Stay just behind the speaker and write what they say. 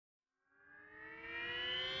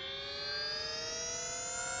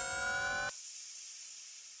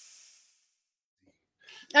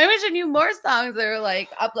I wish I knew more songs that are like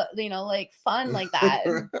like fun like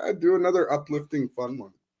that. Do another uplifting, fun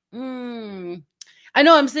one. I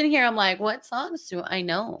know. I'm sitting here. I'm like, what songs do I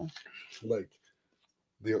know? Like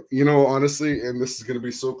honestly, and this is gonna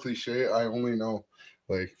be so cliche. I only know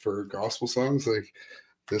like for gospel songs, like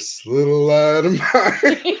this little light of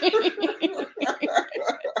mine.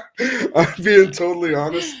 I'm being totally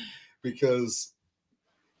honest because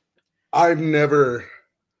I've never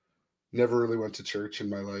really went to church in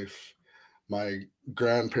my life. My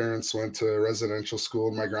grandparents went to residential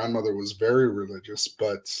school. My grandmother was very religious,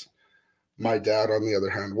 but my dad, on the other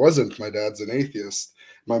hand, wasn't. My dad's an atheist.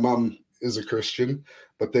 My mom is a Christian,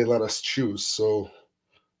 but they let us choose. So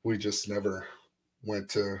we just never went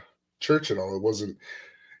to church at all. It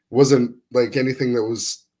wasn't like anything that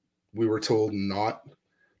was we were told not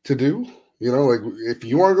to do. Like if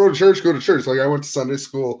you want to go to church, go to church. Like I went to Sunday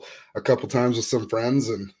school a couple times with some friends,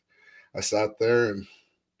 and I sat there and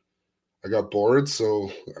I got bored,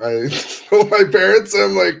 so I told my parents,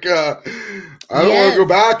 I'm like, I don't want to go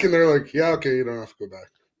back, and they're like, yeah, okay, you don't have to go back.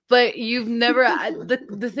 But you've never,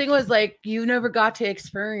 the thing was like, you never got to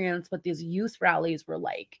experience what these youth rallies were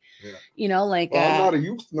like. Yeah. Like, well, I'm not a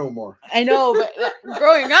youth no more. I know, but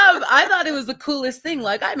growing up, I thought it was the coolest thing.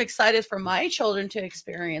 Like, I'm excited for my children to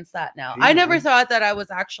experience that now. I never thought that I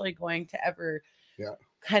was actually going to ever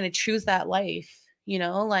kind of choose that life.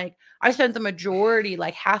 Like I spent the majority,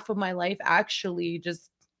 like half of my life actually just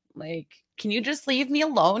like, can you just leave me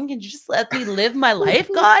alone? Can you just let me live my life,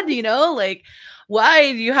 God? Like,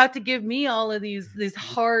 why do you have to give me all of these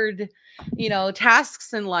hard,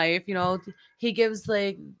 tasks in life? He gives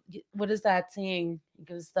like, what is that saying? He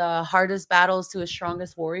gives the hardest battles to his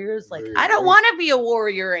strongest warriors. Like, I don't want to be a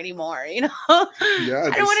warrior anymore. I don't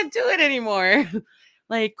want to do it anymore.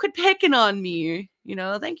 Like, quit picking on me.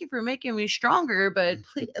 Thank you for making me stronger, but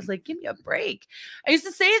please, like, give me a break. I used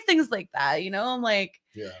to say things like that. I'm like,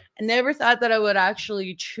 I never thought that I would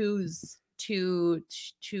actually choose to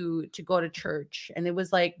go to church. And it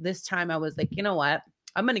was like this time I was like, you know what?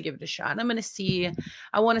 I'm going to give it a shot. I'm going to see.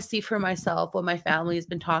 I want to see for myself what my family has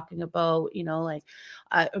been talking about. Like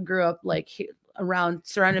I grew up like around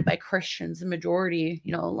surrounded by Christians, the majority.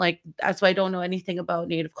 Like that's why I don't know anything about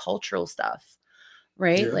Native cultural stuff.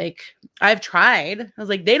 Right? Yeah. Like I've tried. I was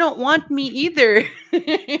like, they don't want me either.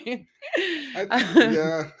 Yeah,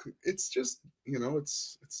 it's just,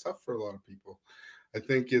 it's tough for a lot of people. I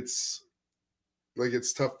think it's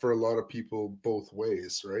tough for a lot of people both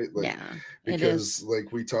ways, right? Like, yeah, because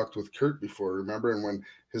like we talked with Kurt before, remember? And when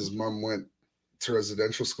his mom went to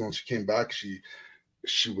residential school and she came back, she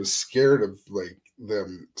was scared of like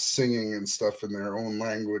them singing and stuff in their own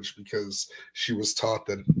language because she was taught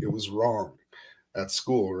that it was wrong at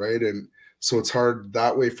school, right? And so it's hard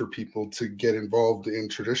that way for people to get involved in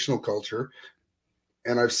traditional culture.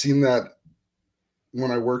 And I've seen that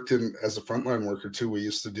when I worked as a frontline worker too. We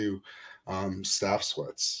used to do staff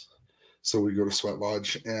sweats. So we'd go to Sweat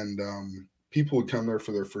Lodge, and people would come there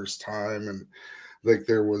for their first time, and like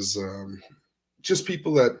there was just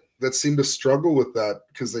people that seemed to struggle with that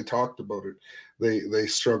because they talked about it. They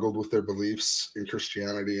struggled with their beliefs in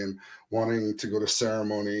Christianity and wanting to go to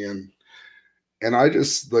ceremony, and I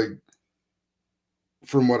just like,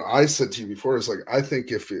 from what I said to you before, is like, I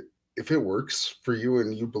think if it works for you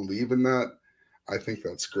and you believe in that, I think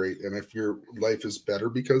that's great. And if your life is better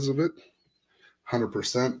because of it,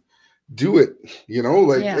 100% do it,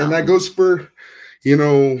 like, yeah. And that goes for,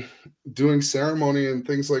 doing ceremony and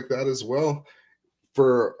things like that as well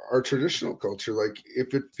for our traditional culture. Like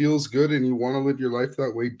if it feels good and you want to live your life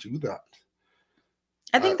that way, do that.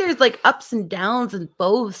 I think there's like ups and downs in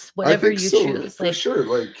both, whatever you choose. For sure.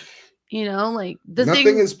 Like, like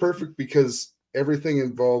nothing is perfect because everything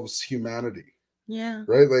involves humanity. Yeah.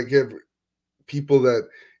 Right? Like if people that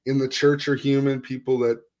in the church are human, people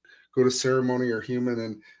that go to ceremony are human,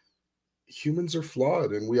 and humans are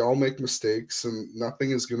flawed and we all make mistakes, and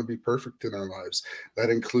nothing is going to be perfect in our lives. That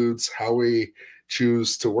includes how we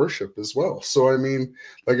choose to worship as well. So, I mean,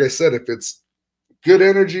 like I said, if it's good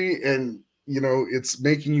energy and it's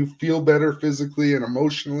making you feel better physically and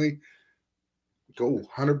emotionally, go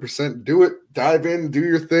 100%, do it, dive in, do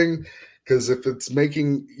your thing. Because if it's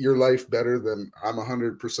making your life better, then I'm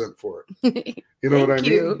 100% for it. You know what I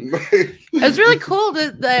mean? It's really cool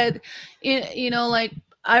that like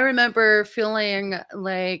I remember feeling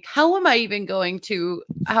like, how am I going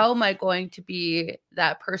to be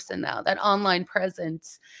that person now, that online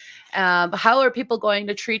presence? How are people going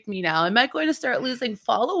to treat me now? Am I going to start losing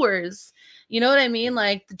followers? You know what I mean?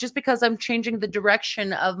 Like, just because I'm changing the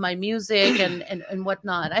direction of my music and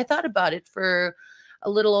whatnot. I thought about it for a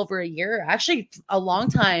little over a year, actually a long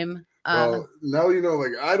time. Well, now you know,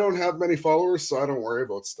 like, I don't have many followers, so I don't worry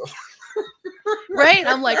about stuff. Right?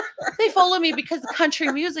 I'm like, they follow me because of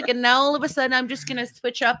country music, and now all of a sudden I'm just gonna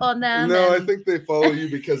switch up on them. No, I think they follow you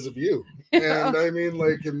because of you. And I mean,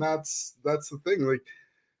 like, and that's the thing. Like,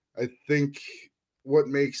 I think what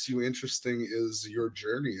makes you interesting is your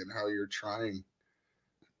journey and how you're trying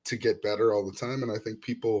to get better all the time. And I think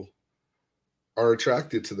people are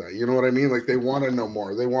attracted to that. You know what I mean? Like, they want to know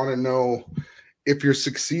more. They want to know if you're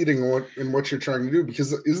succeeding in what you're trying to do,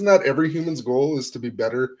 because isn't that every human's goal, is to be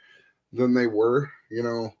better than they were, you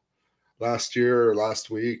know, last year or last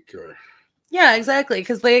week? Or yeah, exactly.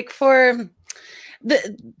 Because like, for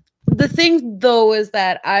the thing though is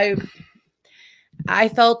that I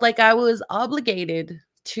felt like I was obligated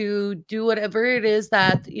to do whatever it is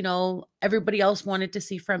that, you know, everybody else wanted to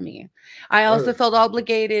see from me. I also felt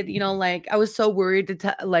obligated, you know, like I was so worried to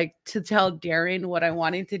tell Darren what I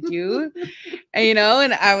wanted to do. And, you know,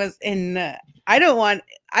 and I was in I don't want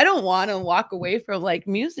to walk away from like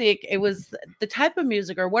music. It was the type of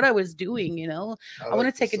music or what I was doing, you know. I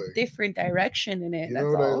want to take a different direction in it. You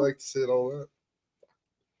know what I like to say at all that?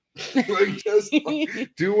 Like, just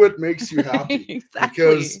do what makes you happy. Exactly.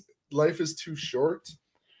 Because life is too short,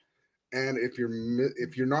 and if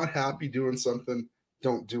you're not happy doing something,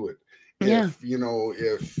 don't do it. If you know,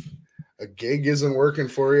 if a gig isn't working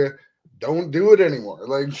for you, don't do it anymore.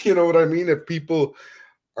 Like, you know what I mean? If people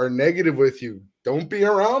are negative with you, don't be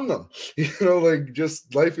around them. You know, like,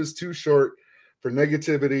 just life is too short for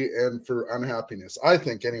negativity and for unhappiness, I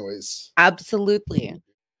think, anyways. Absolutely.